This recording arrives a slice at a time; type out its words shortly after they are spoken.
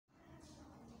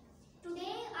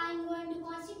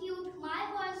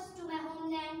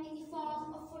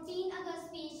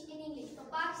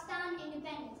Pakistan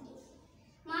Independence Day.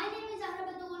 My name is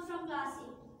from class 8.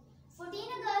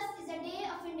 14 August is a day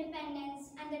of independence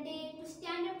and the day to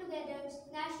stand up together,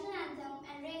 national anthem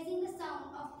and raising the sound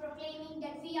of proclaiming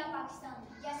that we are Pakistan.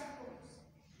 Yes, of course.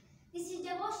 This is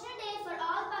devotional day for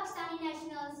all Pakistani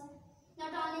nationals,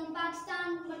 not only in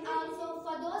Pakistan but also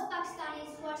for those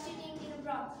Pakistanis who are sitting in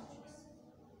abroad countries.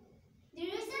 The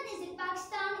reason is that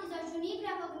Pakistan is a unique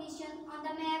recognition on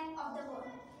the map of the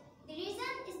world. The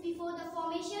reason is before the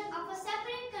formation of a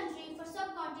separate country for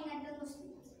subcontinental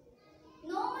Muslims.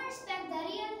 No one respects the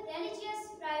real religious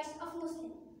rights of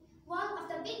Muslims. One of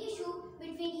the big issues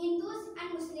between Hindus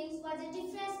and Muslims was the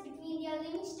difference between their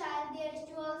living style, their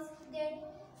rituals, their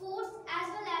foods as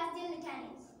well as their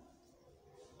litanies.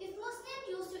 If Muslims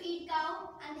used to eat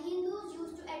cow and the Hindus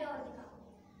used to adore the cow.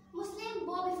 Muslims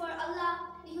bow before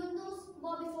Allah, the Hindus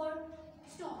bow before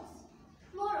stones.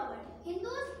 Moreover,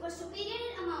 Hindus were superior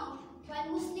in amount while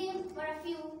Muslims were a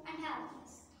few and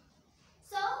helpless.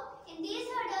 So, in these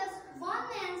hurdles, one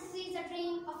man sees a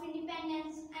dream of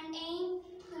independence and aims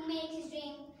to make his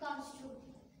dream come true.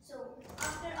 So,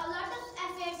 after a lot of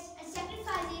efforts and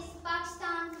sacrifices,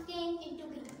 Pakistan came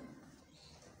into being.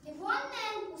 The one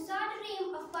man who saw the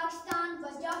dream of Pakistan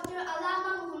was Dr.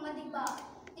 Al-Ahmed,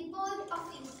 the poet of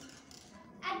East.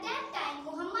 At that time,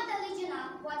 Muhammad Ali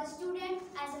Jinnah was a student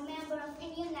as a member of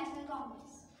Indian National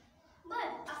Congress.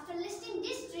 But after listening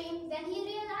this dream, then he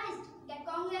realized that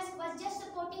Congress was just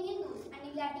supporting Hindus and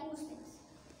neglecting Muslims.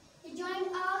 He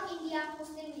joined All India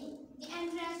Muslim League. The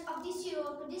entrance of this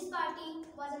hero to this party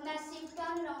was a massive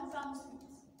turnaround from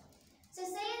Muslims. Sir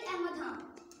Al-Ahmed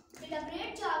did a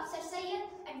great job. Sir Syed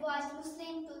advised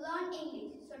Muslims to learn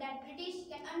English so that British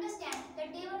can understand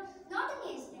that they were not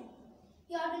against them.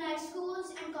 He organized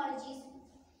schools and colleges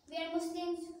where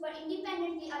Muslims were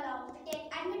independently allowed to take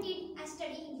admitted and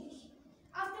study English.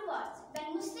 Afterwards,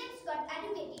 when Muslims got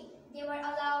educated, they were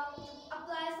allowed to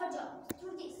apply for jobs.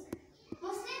 Through this,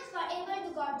 Muslims were able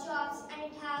to get jobs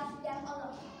and it helped them a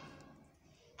lot.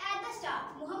 At the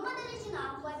start, Muhammad Ali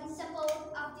Jinnah was in support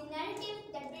of the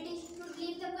narrative that British should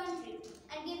leave the country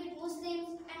and give it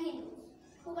Muslims and Hindus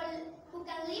who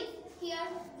can live here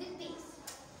with peace.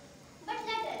 But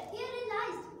later, he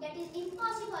realized that it is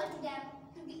impossible to them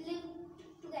to live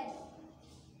together.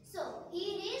 So,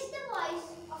 he raised the voice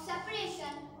of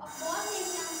separation of both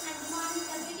nations and demanded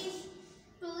the British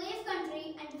to leave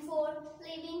country and before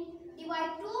leaving,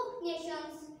 divide two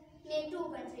nations, make two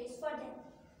countries for them.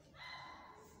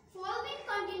 Following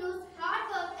continuous hard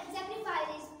work and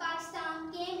sacrifices,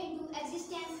 Pakistan came into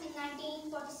existence in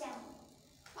 1947.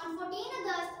 On 14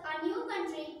 August, our new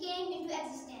country came into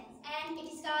existence and it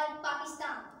is called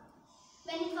Pakistan.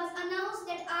 When it was announced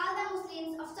that all the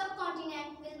Muslims of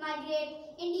subcontinent will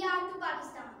migrate India to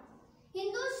Pakistan,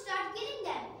 Hindus start killing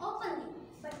them openly,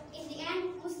 but in the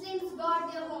end, Muslims got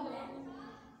their homeland.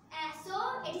 And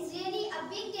so, it is really a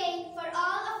big day for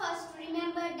all of us to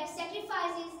remember the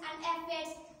sacrifices and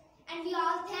efforts, and we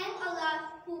all thank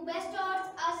Allah who bestowed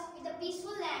us with a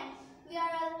peaceful land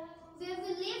where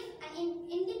we live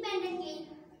independently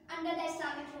under the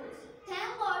Islamic rules.